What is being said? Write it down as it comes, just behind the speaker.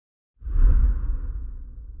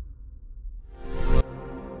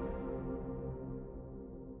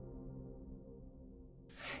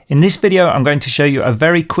In this video, I'm going to show you a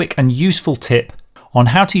very quick and useful tip on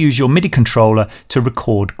how to use your MIDI controller to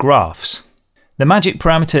record graphs. The magic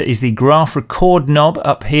parameter is the graph record knob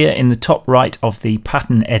up here in the top right of the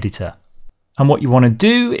pattern editor. And what you want to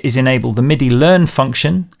do is enable the MIDI learn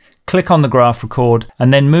function, click on the graph record,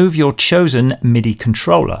 and then move your chosen MIDI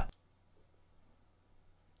controller.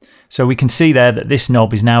 So we can see there that this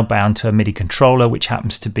knob is now bound to a MIDI controller, which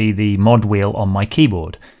happens to be the mod wheel on my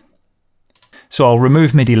keyboard. So I'll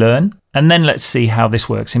remove MIDI learn, and then let's see how this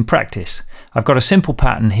works in practice. I've got a simple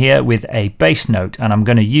pattern here with a bass note, and I'm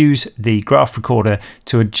going to use the graph recorder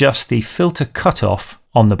to adjust the filter cutoff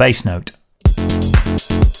on the bass note.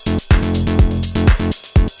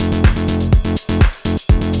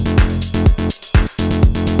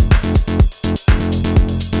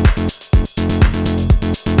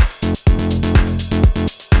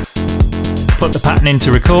 Put the pattern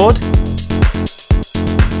into record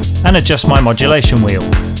and adjust my modulation wheel.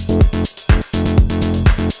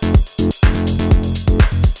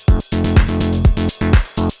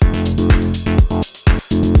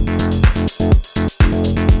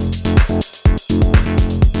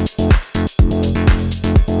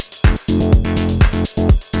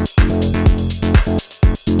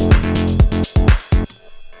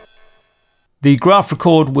 The graph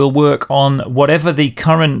record will work on whatever the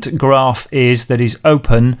current graph is that is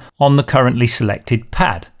open on the currently selected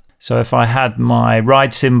pad. So if I had my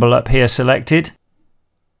ride symbol up here selected,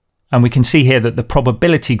 and we can see here that the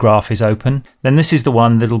probability graph is open, then this is the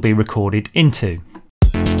one that'll be recorded into.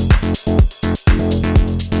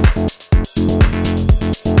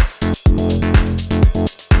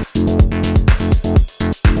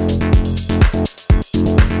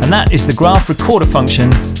 And that is the graph recorder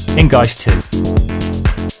function in Geist2.